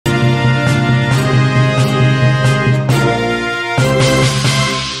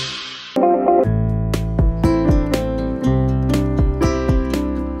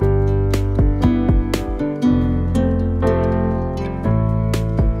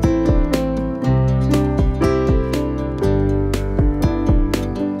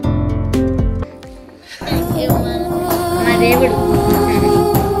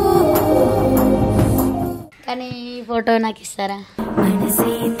కానీ ఈ ఫోటో నాకు ఇస్తారా?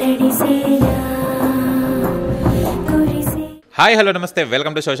 హాయ్ హలో నమస్తే,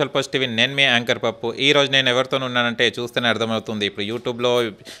 welcome to social post TV. నేను మీ యాంకర్ పప్పు. ఈ రోజు నేను ఎవరితో ఉన్నానంటే చూస్తేనే అర్థమవుతుంది. ఇప్పుడు యూట్యూబ్లో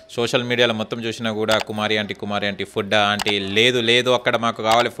సోషల్ మీడియాలో మొత్తం చూసినా కూడా కుమారి ఆంటీ ఫుడ్ ఆంటీ లేదు అక్కడ మాకు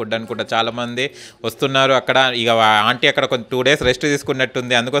కావాలి ఫుడ్ అనుకుంటా చాలామంది వస్తున్నారు. అక్కడ ఇక ఆంటీ అక్కడ కొంచెం 2 days రెస్ట్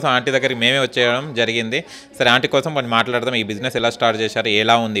తీసుకున్నట్టుంది. అందుకోసం ఆంటీ దగ్గరికి మేమే వచ్చేయడం జరిగింది. సరే, ఆంటీ కోసం కొంచెం మాట్లాడదాం. ఈ బిజినెస్ ఎలా స్టార్ట్ చేశారు,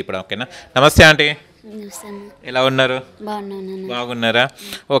 ఎలా ఉంది ఇప్పుడు? ఓకేనా? నమస్తే ఆంటీ, ఎలా ఉన్నారు? బాగున్నారా?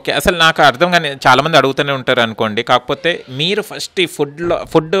 ఓకే. అసలు నాకు అర్థం కానీ చాలామంది అడుగుతూనే ఉంటారు అనుకోండి. కాకపోతే మీరు ఫస్ట్ ఈ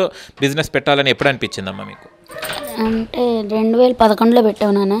ఫుడ్ బిజినెస్ పెట్టాలని ఎప్పుడు అనిపించిందమ్మా మీకు? అంటే 2011లో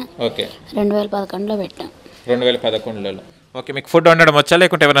పెట్టావు నాన్న. ఓకే, 2011లో పెట్టాం. 2011లో. ఓకే. మీకు ఫుడ్ వండడం వచ్చా,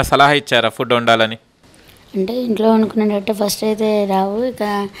 లేకుంటే ఎవరైనా సలహా ఇచ్చారా ఫుడ్ వండాలని? అంటే ఇంట్లో అనుకునేటట్టు ఫస్ట్ అయితే రావు, ఇక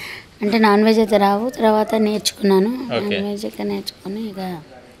అంటే నాన్ వెజ్ అయితే రావు. తర్వాత నేర్చుకున్నాను, నాన్ వెజ్ అయితే నేర్చుకుని ఇక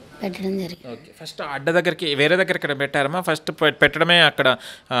పెట్టడం జరిగింది. ఓకే. ఫస్ట్ అడ్డ దగ్గరికి వేరే దగ్గర ఇక్కడ పెట్టారమ్మా? ఫస్ట్ పెట్టడమే అక్కడ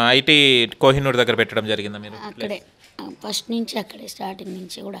ఐటీ కోహినూర్ దగ్గర పెట్టడం జరిగిందా మీరు? అక్కడే ఫస్ట్ నుంచి అక్కడే, స్టార్టింగ్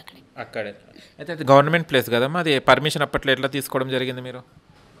నుంచి కూడా అక్కడే. అయితే అది గవర్నమెంట్ ప్లేస్ కదమ్మా, అది పర్మిషన్ అప్పట్లో ఎట్లా తీసుకోవడం జరిగింది మీరు?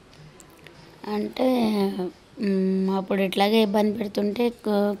 అంటే అప్పుడు ఇట్లాగే ఇబ్బంది పెడుతుంటే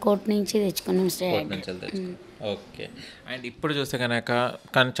కోర్టు నుంచి తెచ్చుకున్నాం. ఓకే. అండ్ ఇప్పుడు చూస్తే కనుక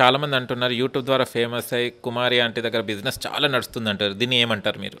కానీ చాలామంది అంటున్నారు యూట్యూబ్ ద్వారా ఫేమస్ అయ్యి కుమారి ఆంటీ దగ్గర బిజినెస్ చాలా నడుస్తుంది అంటారు. దీన్ని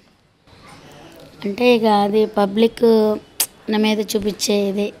ఏమంటారు మీరు? అంటే ఇక అది పబ్లిక్ నా మీద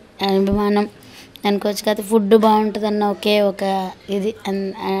చూపించేది అభిమానం అనుకోవచ్చు కదా. ఫుడ్ బాగుంటుందన్న ఒకే ఒక ఇది,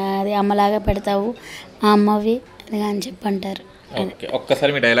 అది అమ్మలాగా పెడతావు మా అమ్మవి అది అని చెప్పి అంటారు. ఓకే.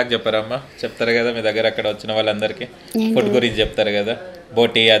 ఒక్కసారి మీ డైలాగ్ చెప్పారమ్మా, చెప్తారు కదా మీ దగ్గర అక్కడ వచ్చిన వాళ్ళందరికీ ఫుడ్ గురించి చెప్తారు కదా,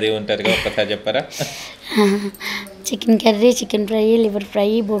 బోటీ అది ఉంటుంది కదా, ఒక్కసారి చెప్పారా? Chicken curry, chicken fry, liver fry,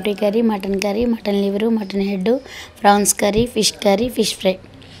 బోటీ curry, mutton liver, mutton head, prawns curry, fish fry.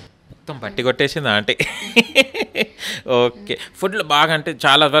 మొత్తం పట్టి కొట్టేసిందా ఆంటీ? ఓకే. ఫుడ్లో బాగా అంటే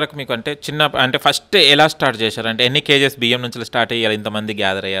చాలా వరకు మీకు అంటే అంటే ఫస్ట్ ఎలా స్టార్ట్ చేశారు? అంటే ఎన్ని కేజెస్ బియ్యం నుంచి స్టార్ట్ అయ్యారు, ఇంతమంది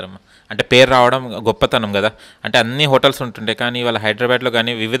గ్యాదర్ అయ్యారమ్మా? అంటే పేరు రావడం గొప్పతనం కదా. అంటే అన్ని హోటల్స్ ఉంటుండే, కానీ ఇవాళ హైదరాబాద్లో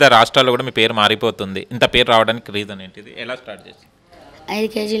కానీ వివిధ రాష్ట్రాల్లో కూడా మీ పేరు మారిపోతుంది. ఇంత పేరు రావడానికి రీజన్ ఏంటిది? ఎలా స్టార్ట్ చేశారు? 5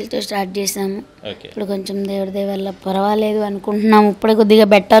 kgs స్టార్ట్ చేసాము. ఇప్పుడు కొంచెం దేవుడి వల్ల పర్వాలేదు అనుకుంటున్నాము. ఇప్పుడే కొద్దిగా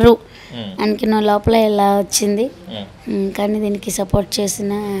బెటరు అనుకున్న లోపల ఇలా వచ్చింది. కానీ దీనికి సపోర్ట్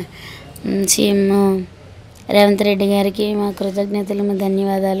చేసిన సీఎం రేవంత్ రెడ్డి గారికి మా కృతజ్ఞతలు, మా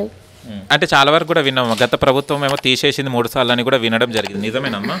ధన్యవాదాలు. అంటే చాలా వరకు కూడా విన్నాము, గత ప్రభుత్వం ఏమో తీసేసింది 3 సార్లు అని కూడా వినడం జరిగింది.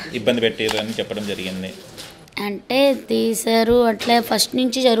 నిజమేనమ్మా? ఇబ్బంది పెట్టారు అని చెప్పడం జరిగింది. అంటే తీశారు, అట్లా ఫస్ట్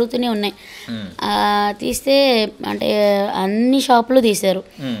నుంచి జరుగుతూనే ఉన్నాయి. తీస్తే అంటే అన్ని షాపులు తీశారు.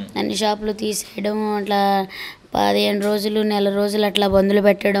 అన్ని షాపులు తీసేయడం, అట్లా 15 రోజులు, నెల రోజులు అట్లా బందులు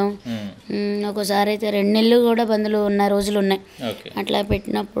పెట్టడం. ఒక్కోసారి అయితే 2 నెలలు కూడా బందులు ఉన్న రోజులు ఉన్నాయి. అట్లా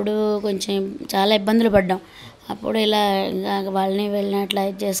పెట్టినప్పుడు కొంచెం చాలా ఇబ్బందులు పడ్డాం. అప్పుడు ఇలా వాళ్ళని వెళ్ళిన అట్లా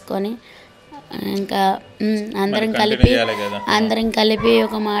చేసుకొని ఇంకా అందరం కలిపి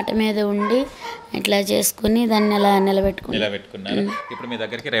ఒక మాట మీద ఉండి ఇట్లా చేసుకుని దాన్ని అలా నిలబెట్టుకున్నారు. ఇప్పుడు మీ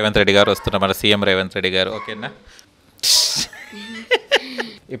దగ్గరికి రేవంత్ రెడ్డి గారు వస్తున్నారు, మన సీఎం రేవంత్ రెడ్డి గారు. ఓకేనా?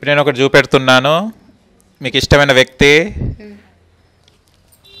 ఇప్పుడు నేను ఒకటి చూపెడుతున్నాను, మీకు ఇష్టమైన వ్యక్తి.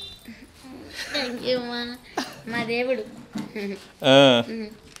 మా దేవుడు.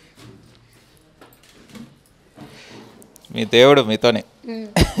 మీ దేవుడు మీతోనే.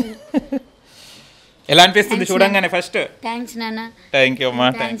 ఎలా అనిపిస్తుంది చూడంగానే? ఫస్ట్ థ్యాంక్స్ నాన్న. థ్యాంక్ యూ అమ్మా.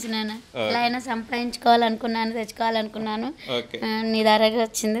 థ్యాంక్స్ నాన్న. ఎలా అయినా సంపాదించుకోవాలనుకున్నాను, తెచ్చుకోవాలనుకున్నాను, నీ దారాగా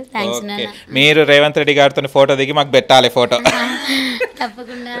వచ్చింది. థ్యాంక్స్ నాన్న. మీరు రేవంత్ రెడ్డి గారితో ఫోటో దిగి మాకు పెట్టాలి ఫోటో.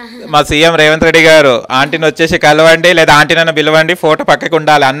 తప్పకుండా. మా సీఎం రేవంత్ రెడ్డి గారు ఆంటీని వచ్చేసి కలవండి, లేదా ఆంటీనైనా పిలవండి, ఫోటో పక్కకు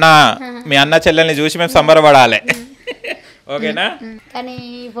ఉండాలి. మీ అన్న చెల్లెల్ని చూసి మేము సంబరపడాలి. ఓకేనా? కానీ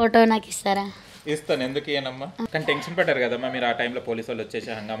ఈ ఫోటో నాకు ఇస్తారా? ఇస్తాను, ఎందుకు ఇయ్యనమ్మా? కానీ టెన్షన్ పడ్డారు కదమ్మా మీరు ఆ టైంలో, పోలీసు వాళ్ళు వచ్చేసి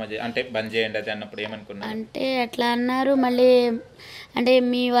హంగామా అంటే బంద్ చేయండి అది అన్నప్పుడు ఏమనుకున్నారు? అంటే అట్లా అన్నారు. మళ్ళీ అంటే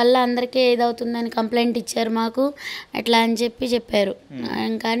మీ వల్ల అందరికీ ఇదవుతుందని కంప్లైంట్ ఇచ్చారు మాకు, అట్లా అని చెప్పారు.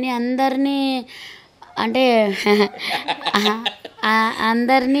 కానీ అందరినీ అంటే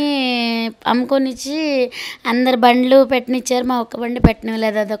అందరినీ అమ్ముకొనిచ్చి అందరు బండ్లు పెట్టనిచ్చారు, మా ఒక్క బండి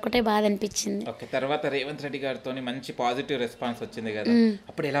పెట్టనివ్వలేదు. అదొక్కటే బాధ అనిపించింది. తర్వాత రేవంత్ రెడ్డి గారితో మంచి పాజిటివ్ రెస్పాన్స్ వచ్చింది కదా,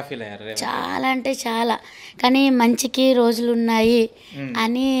 అప్పుడు ఎలా ఫీల్ అయ్యారు? చాలా అంటే చాలా. కానీ మంచికి రోజులు ఉన్నాయి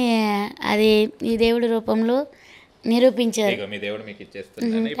అని అది ఈ దేవుడి రూపంలో నిరూపించారు.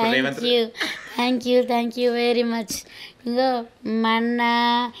 Thank you very much. ఇంకో మన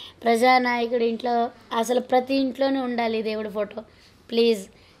ప్రజానాయకుడి ఇంట్లో అసలు ప్రతి ఇంట్లోనే ఉండాలి దేవుడి ఫోటో. ప్లీజ్.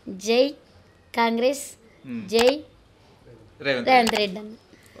 జై కాంగ్రెస్, జై రేవంత్ రెడ్డి.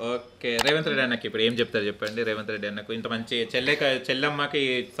 ఓకే, రేవంత్ రెడ్డి అన్నకి ఇప్పుడు ఏం చెప్తారు చెప్పండి. రేవంత్ రెడ్డి అన్నకు ఇంత మంచి చెల్లెమ్మకి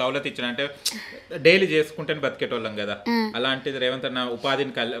సౌలత్ ఇచ్చిన, అంటే డైలీ చేసుకుంటేనే బతికేటోళ్ళం కదా, అలాంటిది రేవంత్ అన్న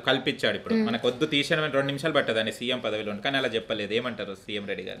ఉపాధిని కల్పించాడు. ఇప్పుడు మనకు వద్దు తీసేయడం 2 నిమిషాలు పట్టదని సీఎం పదవిలో, కానీ అలా చెప్పలేదు. ఏమంటారు సీఎం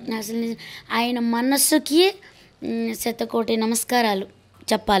రెడ్డి గారు? అసలు ఆయన మనస్సుకి శతకోటి నమస్కారాలు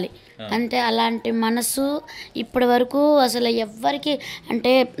చెప్పాలి. అంటే అలాంటి మనసు ఇప్పటి వరకు అసలు ఎవ్వరికి,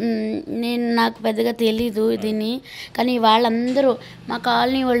 అంటే నాకు పెద్దగా తెలీదు దీన్ని, కానీ వాళ్ళందరూ మా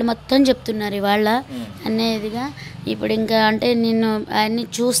కాలనీ వాళ్ళు మొత్తం చెప్తున్నారు ఇవాళ అనేదిగా. ఇప్పుడు ఇంకా అంటే నేను అన్నీ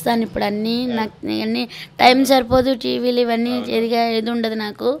చూస్తాను, ఇప్పుడు అన్నీ నాకు అన్నీ టైం సరిపోదు, టీవీలు ఇవన్నీ ఏది ఉండదు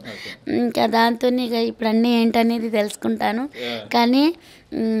నాకు. ఇంకా దాంతో ఇక ఇప్పుడు అన్నీ ఏంటనేది తెలుసుకుంటాను. కానీ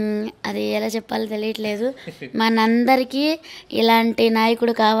అది ఎలా చెప్పాలో తెలియట్లేదు. మనందరికీ ఇలాంటి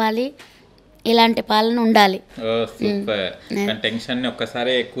నాయకుడు కావాలి, ఇలాంటి పాలన ఉండాలి. టెన్షన్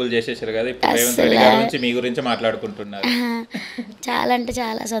ఒక్కసారి కూల్ చేసేసారు కదా, ఇప్పుడు రేవంత్ రెడ్డి గారి గురించి మీ గురించి మాట్లాడుకుంటున్నారు. చాలా అంటే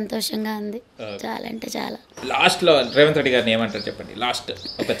చాలా సంతోషంగా ఉంది, చాలా అంటే చాలా. లాస్ట్ లో రేవంత్ రెడ్డి గారిని ఏమంటారు చెప్పండి, లాస్ట్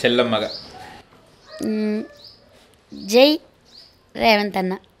ఒక చెల్లమ్మగా? జై రేవంత్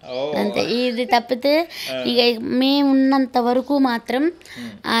అన్న, అంతే. ఇది తప్పితే ఇక మేమున్నంత వరకు మాత్రం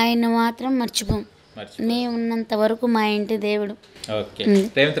ఆయన మాత్రం మర్చిపోం. మేమున్నంత వరకు మా ఇంటి దేవుడు. ఓకే,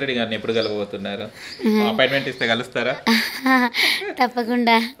 రేవంత్ రెడ్డి గారిని ఎప్పుడు కలవబోతున్నారు? అపాయింట్మెంట్ ఇస్తే కలుస్తారా?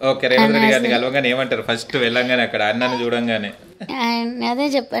 తప్పకుండా. ఓకే, రేవంత్ రెడ్డి గారిని కలవగానే ఏమంటారు ఫస్ట్ వెళ్ళంగానే అక్కడ అన్నను చూడంగానే? అదే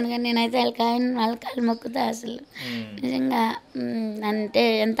చెప్పాను కానీ నేనైతే వాళ్ళకాయలు మొక్కుతా అసలు నిజంగా. అంటే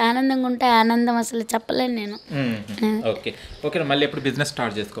ఎంత ఆనందంగా ఉంటే ఆనందం అసలు చెప్పలేను నేను. ఓకే ఓకే, మళ్ళీ ఎప్పుడు బిజినెస్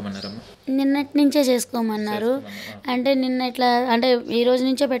స్టార్ట్ చేసుకోమన్నారమ్మా? నిన్నటి నుంచే చేసుకోమన్నారు. అంటే నిన్న ఇట్లా అంటే ఈ రోజు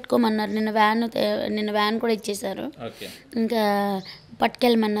నుంచే పెట్టుకోమన్నారు. నిన్న వ్యాన్ కూడా ఇచ్చేసారు. ఇంకా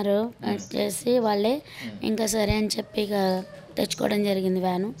పట్టుకెళ్ళమన్నారు చేసి వాళ్ళే. ఇంకా సరే అని చెప్పి ఇక తెచ్చుకోవడం జరిగింది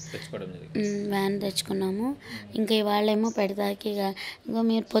వ్యాన్ తెచ్చుకున్నాము. ఇంకా ఇవాళేమో పెడతాకి ఇంకా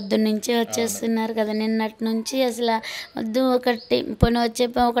మీరు పొద్దున్న నుంచి వచ్చేస్తున్నారు కదా, నిన్నటి నుంచి అసలు వద్దు ఒకటి పోనీ వచ్చే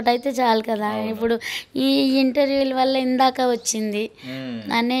ఒకటైతే చాలు కదా. ఇప్పుడు ఈ ఇంటర్వ్యూల వల్ల ఇందాక వచ్చింది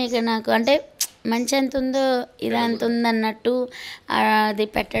అనే ఇక నాకు అంటే మంచి ఎంత ఉందో ఇది అంత ఉందన్నట్టు అది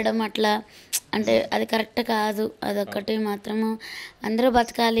పెట్టడం అట్లా అంటే అది కరెక్ట్ కాదు. అదొక్కటి మాత్రము అందరూ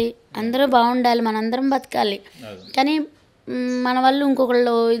బతకాలి, అందరూ బాగుండాలి, మనందరం బతకాలి, కానీ మన వాళ్ళు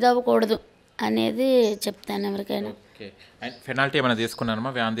ఇంకొకళ్ళు ఇది అవ్వకూడదు అనేది చెప్తాను ఎవరికైనా. పెనాల్టీ ఏమైనా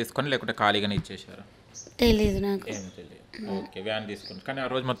తీసుకున్నారమ్మా వ్యాన్ తీసుకొని, లేకుంటే ఖాళీగానే ఇచ్చేసారా? తెలీదు నాకు. ఓకే, వ్యాన్ తీసుకుని. కానీ ఆ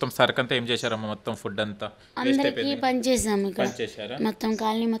రోజు మొత్తం సరుకు అంతా ఏం చేశారమ్మా? మొత్తం ఫుడ్ అంతా అందరికీ పనిచేసాము ఇక్కడ, మొత్తం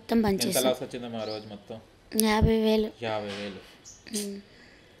కాలనీ మొత్తం పనిచేసాం. లాస్ వచ్చిందమ్మా ఆ రోజు మొత్తం? 50,000.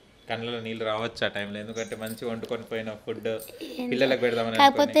 కళ్ళలో నీళ్ళు రావచ్చు ఆ టైంలో, ఎందుకంటే మంచిగా వండుకొని పోయిన ఫుడ్ పిల్లలకు పెడదామని.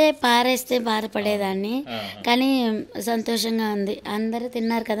 కాకపోతే పారేస్తే బాధపడేదాన్ని, కానీ సంతోషంగా ఉంది. అందరూ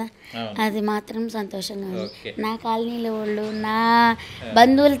తిన్నారు కదా, అది మాత్రం సంతోషంగా ఉంది. నా కాలనీలో వాళ్ళు నా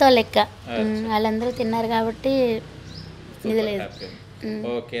బంధువులతో లెక్క వాళ్ళందరూ తిన్నారు కాబట్టి ఇది లేదు.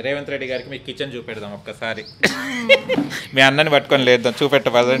 ఓకే, రేవంత్ రెడ్డి గారికి మీ కిచెన్ చూపెడదాం ఒక్కసారి. మీ అన్నని పట్టుకొని లేద్దాం,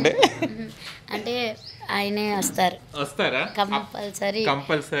 చూపెట్టపదండి. అంటే ఆయనే వస్తారా? కంపల్సరీ.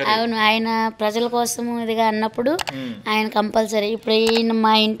 అవును, ఆయన ప్రజల కోసము ఇదిగా అన్నప్పుడు ఆయన కంపల్సరీ. ఇప్పుడు ఈయన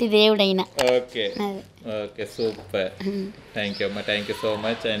మా ఇంటి దేవుడు అయినా. Okay okay, super. Thank you అమ్మా, thank you so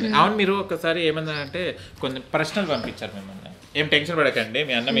much. And అవును, మీరు ఒకసారి ఏమన్నా అంటే కొన్ని ప్రశ్నలు పంపించారు మిమ్మల్ని. ఏం టెన్షన్ పడకండి,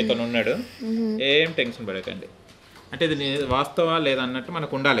 మీ అన్న మీతో ఉన్నాడు, ఏం టెన్షన్ పడకండి. అంటే ఇది వాస్తవా లేదా అన్నట్టు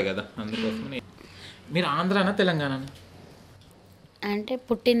మనకు ఉండాలి కదా, అందుకోసం. మీరు ఆంధ్రానా తెలంగాణ? అంటే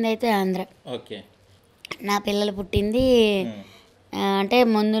పుట్టింది అయితే ఆంధ్ర. ఓకే. నా పిల్లలు పుట్టింది అంటే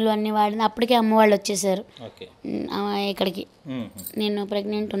మందులు అన్నీ వాడింది అప్పటికే అమ్మ వాళ్ళు వచ్చేసారు ఇక్కడికి. నేను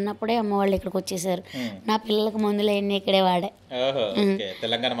ప్రెగ్నెంట్ ఉన్నప్పుడే అమ్మ వాళ్ళు ఇక్కడికి వచ్చేసారు. నా పిల్లలకు మందులు అన్నీ ఇక్కడే వాడా.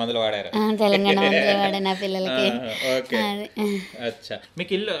 తెలంగాణ మందులు వాడారు? తెలంగాణ మందులు వాడా నా పిల్లలకి.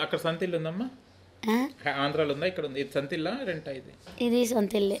 మీకు ఇల్లు అక్కడ సొంత ఇల్లు ఉందమ్మా? ఆంధ్రాలో ఉందా? ఇక్కడ ఉంది సొంత ఇల్లా రెంటా? ఇది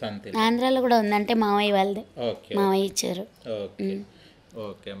సొంత ఇల్లు. ఆంధ్రాలో కూడా ఉంది, అంటే మామయ్య వాళ్ళది, మామయ్య ఇచ్చారు.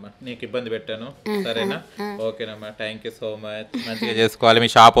 ఓకే అమ్మా, నీకు ఇబ్బంది పెట్టాను సరేనా? ఓకేనమ్మా, థ్యాంక్ యూ సో మచ్. మంచిగా చేసుకోవాలి. మీ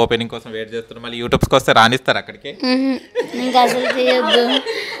షాప్ ఓపెనింగ్ కోసం వెయిట్ చేస్తున్నాం. మళ్ళీ యూట్యూబ్స్కి వస్తే రానిస్తారు అక్కడికి? ఇంకా అసలు చేయొద్దు,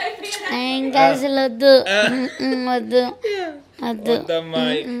 ఇంకా అసలు వద్దు వద్దు వద్దమ్మా.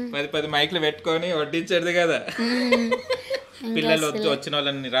 10 మైక్లు పెట్టుకొని వడ్డించేది కదా. పిల్లలు వచ్చిన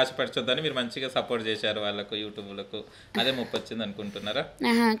వాళ్ళని నిరాశపరచొద్దని మీరు మంచిగా సపోర్ట్ చేశారు వాళ్ళకు, యూట్యూబ్లకు. అదే ముప్పు వచ్చింది అనుకుంటున్నారా?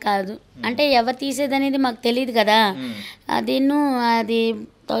 కాదు, అంటే ఎవరు తీసేది అనేది మాకు తెలియదు కదా. అది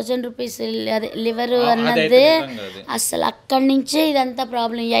 1000 రూపీస్ అదే లివర్ అన్నదే అసలు అక్కడి నుంచే ఇదంతా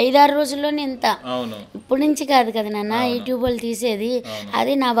ప్రాబ్లం. 5-6 రోజుల్లోనే ఇంత. ఇప్పటి నుంచి కాదు కదా నాన్న యూట్యూబ్ వాళ్ళు తీసేది.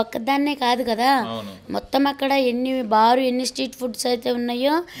 అది నా ఒక్కదాన్నే కాదు కదా, మొత్తం అక్కడ ఎన్ని స్ట్రీట్ ఫుడ్స్ అయితే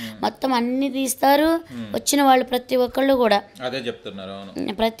ఉన్నాయో మొత్తం అన్ని తీస్తారు. వచ్చిన వాళ్ళు ప్రతి ఒక్కళ్ళు కూడా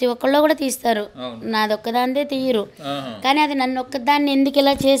ప్రతి ఒక్కళ్ళు కూడా తీస్తారు, నాదొక్కదాందే తీయరు. కానీ అది నన్ను ఒక్కదాన్ని ఎందుకు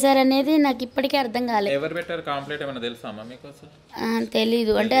ఇలా చేశారనేది నాకు ఇప్పటికీ అర్థం కాలేదు.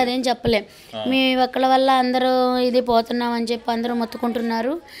 తెలీదు అంటే అదేం చెప్పలేం. మీ ఒక్కళ్ళ వల్ల అందరూ ఇది పోతున్నాం అని చెప్పి అందరూ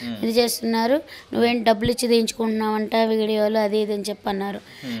మొత్తుకుంటున్నారు, ఇది చేస్తున్నారు, నువ్వేంటి డబ్బులు ఇచ్చి తీయించుకుంటున్నావంట వీడియోలు అది ఇది అని చెప్పి అన్నారు.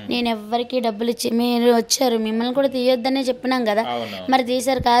 నేను ఎవ్వరికి డబ్బులు ఇచ్చి, మీరు వచ్చారు మిమ్మల్ని కూడా తీయొద్దనే చెప్పినాం కదా, మరి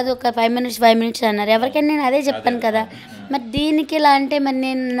తీసారు కాదు ఒక 5 minutes అన్నారు. ఎవరికైనా నేను అదే చెప్పాను కదా, మరి దీనికి ఇలా అంటే మరి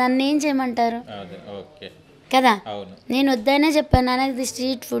నన్ను ఏం చేయమంటారు కదా. నేను వద్దనే చెప్పాను, నాకు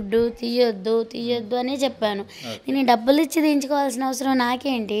స్ట్రీట్ ఫుడ్ తీయొద్దు అనే చెప్పాను. నేను డబ్బులు ఇచ్చి తీయించుకోవాల్సిన అవసరం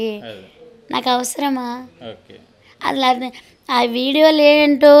నాకేంటి, నాకు అవసరమా? అలా ఆ వీడియోలు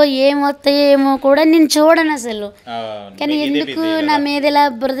ఏంటో ఏమొస్తాయేమో కూడా నేను చూడను అసలు, కానీ ఎందుకు నా మీద ఇలా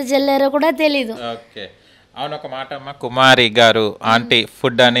బురద జల్లారో కూడా తెలీదు. అవును, ఒక మాట అమ్మ, కుమారి గారు ఆంటీ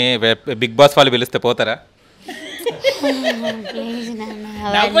ఫుడ్ అని బిగ్ బాస్ వాళ్ళు పిలిస్తే పోతారా?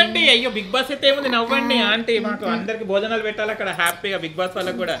 నవ్వండి, అయ్యో బిగ్ బాస్ అయితే ఏముంది, నవ్వండి ఆంటీ, మాకు అందరికి భోజనాలు పెట్టాలి అక్కడ హ్యాపీగా, బిగ్ బాస్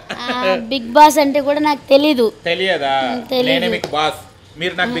వాళ్ళకి కూడా. బిగ్ బాస్ అంటే కూడా నాకు తెలియదా? నేనే బిగ్ బాస్,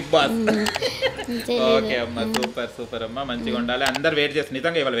 మీరు నాకు బిగ్ బాస్. ఓకే అమ్మ, సూపర్ అమ్మ, మంచిగా ఉండాలి. అందరు వెయిట్ చేసి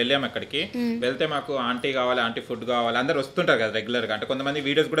నిజంగా ఇవాళ వెళ్ళాము అక్కడికి, వెళ్తే మాకు ఆంటీ కావాలి, ఆంటీ ఫుడ్ కావాలి, అందరు వస్తుంటారు కదా రెగ్యులర్గా. అంటే కొంతమంది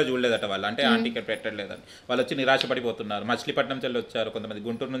వీడియోస్ కూడా చూడలేదట వాళ్ళు, అంటే ఆంటీకి ఇక్కడ పెట్టలేదని వాళ్ళు వచ్చి నిరాశపడిపోతున్నారు. మచిలీపట్నం చెల్లి వచ్చారు, కొంతమంది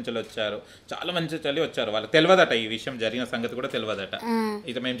గుంటూరు నుంచి వచ్చారు, చాలా మంచి చెల్లి వచ్చారు. వాళ్ళకి తెలియదట ఈ విషయం, జరిగిన సంగతి కూడా తెలియదట.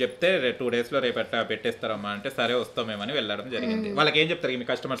 ఇక మేము చెప్తే 2 days లో రేపు పెట్టేస్తారమ్మా అంటే సరే వస్తామేమని వెళ్ళడం జరిగింది. వాళ్ళకి ఏం చెప్తారు మీ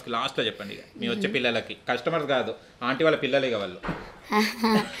కస్టమర్స్కి లాస్ట్లో చెప్పండి, ఇక మీ వచ్చే పిల్లలకి, కస్టమర్స్ కాదు ఆంటీ వాళ్ళ పిల్లలే వాళ్ళు.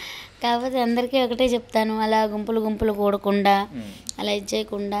 కాకపోతే అందరికీ ఒకటే చెప్తాను, అలా గుంపులు కూడకుండా అలా ఇది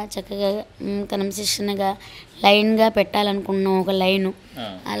చేయకుండా చక్కగా క్రమశిక్షణగా లైన్గా పెట్టాలనుకున్నాం ఒక లైను.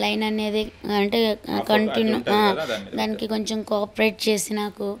 ఆ లైన్ అనేది అంటే కంటిన్యూ, దానికి కొంచెం కోఆపరేట్ చేసి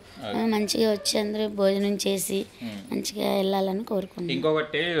నాకు మంచిగా వచ్చి అందరూ భోజనం చేసి మంచిగా వెళ్ళాలని కోరుకుంటున్నాను.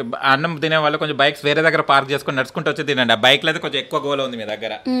 ఇంకొకటి, అన్నం తినే వాళ్ళు కొంచెం బైక్స్ వేరే దగ్గర పార్క్ చేసుకొని నడుచుకుంటూ వచ్చి తినండి. ఆ బైక్లో అయితే కొంచెం ఎక్కువ గోల ఉంది మీ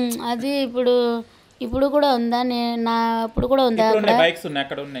దగ్గర. అది ఇప్పుడు కూడా ఉందా? అప్పుడు కూడా ఉందా? బైక్స్ ఉన్నాయి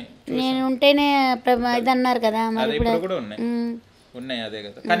అక్కడ, ఉన్నాయి. నేను ఉంటేనే ఇది అన్నారు కదా, మరి ఇప్పుడు కూడా ఉన్నాయి అదే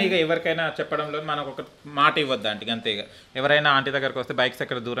కదా. కానీ ఇక ఎవరికైనా చెప్పడంలో మనకు ఒక మాట ఇవ్వద్దు ఆంటీకి, అంతే. ఇక ఎవరైనా ఆంటీ దగ్గరకు వస్తే బైక్స్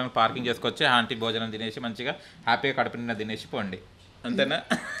ఎక్కడ దూరంగా పార్కింగ్ చేసుకొచ్చి ఆంటీ భోజనం తినేసి మంచిగా హ్యాపీగా కడుపు నిండా తినేసి పోండి, అంతేనా?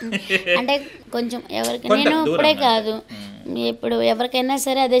 అంటే కొంచెం ఎవరికి, నేను ఇప్పుడే కాదు ఇప్పుడు ఎవరికైనా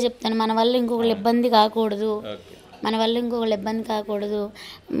సరే అదే చెప్తాను, మన వల్ల ఇంకొకళ్ళు ఇబ్బంది కాకూడదు,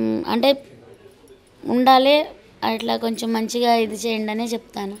 అంటే ఉండాలి అట్లా కొంచెం మంచిగా ఇది చేయండి అనే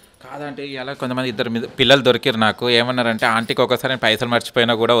చెప్తాను. కాదంటే ఇలా కొంతమంది ఇద్దరు పిల్లలు దొరికిరు నాకు, ఏమన్నారంటే ఆంటీకి ఒకసారి పైసలు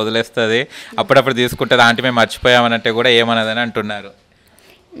మర్చిపోయినా కూడా వదిలేస్తుంది, అప్పుడప్పుడు తీసుకుంటుంది, ఆంటీ మేము మర్చిపోయామనంటే కూడా ఏమన్నదని అంటున్నారు.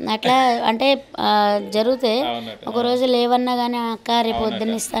 అట్లా అంటే జరిగితే ఒకరోజు లేవన్నా కానీ అక్క రేపు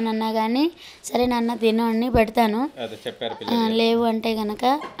పొద్దున్న ఇస్తానన్నా కానీ సరే నాన్న తిను అని పెడతాను, లేవు అంటే కనుక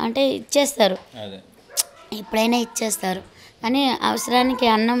అంటే ఇచ్చేస్తారు, ఎప్పుడైనా ఇచ్చేస్తారు. కానీ అవసరానికి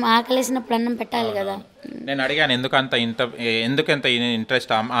అన్నం ఆకలేసినప్పుడు అన్నం పెట్టాలి కదా. నేను అడిగాను ఎందుకు ఎంత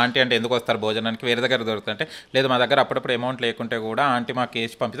ఇంట్రెస్ట్ ఆంటీ అంటే ఎందుకు వస్తారు భోజనానికి, వేరే దగ్గర దొరుకుతుంటే లేదు మా దగ్గర అప్పుడప్పుడు అమౌంట్ లేకుంటే కూడా ఆంటీ మాకు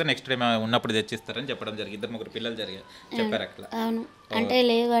వేసి పంపిస్తే నెక్స్ట్ టైం ఉన్నప్పుడు తెచ్చిస్తారని చెప్పడం జరిగింది. 2-3 పిల్లలు చెప్పారు అట్లా. అవును, అంటే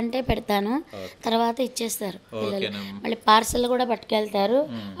లేవు అంటే పెడతాను, తర్వాత ఇచ్చేస్తారు పిల్లలు. మళ్ళీ పార్సల్ కూడా పట్టుకెళ్తారు,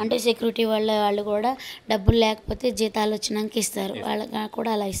 అంటే సెక్యూరిటీ వాళ్ళు కూడా డబ్బులు లేకపోతే జీతాలు వచ్చినాక ఇస్తారు, వాళ్ళకి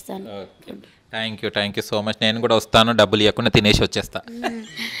కూడా అలా ఇస్తాను. Thank you so much. నేను కూడా వస్తాను, డబ్బులు ఇవ్వకుండా తినేసి వచ్చేస్తా.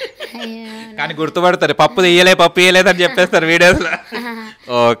 కానీ గుర్తుపడతారు పప్పు ఇయ్యలేదని చెప్పేస్తారు వీడియోస్లో.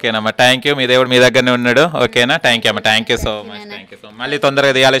 ఓకేనమ్మా, థ్యాంక్ యూ. మీ దేవుడు మీ దగ్గరనే ఉన్నాడు. ఓకేనా, థ్యాంక్ యూ అమ్మా, థ్యాంక్ యూ సో మచ్. మళ్ళీ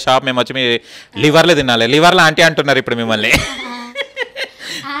తొందరగా తీయాలి షాప్, మేము వచ్చి మీ లివర్లో తినాలి. లివర్లో ఆంటీ అంటున్నారు ఇప్పుడు మిమ్మల్ని.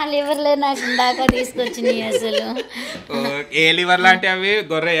 లివర్లే నాకు దాకా తీసుకొచ్చినాయి అసలు. ఏ లివర్లు అంటే అవి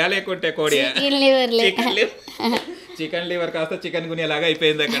గొర్రెయా లేకుంటే కోడియా? చికెన్ లివర్ కాస్త చికెన్ గునియాలాగా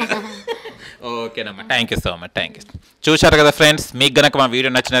అయిపోయింది అక్కడ. ఓకేనమ్మా, థ్యాంక్ యూ సో మచ్. చూశారు కదా ఫ్రెండ్స్, మీకు గనక మా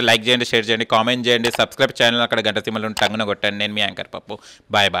వీడియో నచ్చిన లైక్ చేయండి, షేర్ చేయండి, కామెంట్ చేయండి, సబ్స్క్రైబ్ ఛానల్ అక్కడ గంట సింబల్ టంగున కొట్టండి. నేను మీ యాంకర్ పప్పు.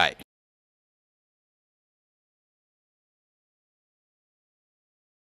 బాయ్.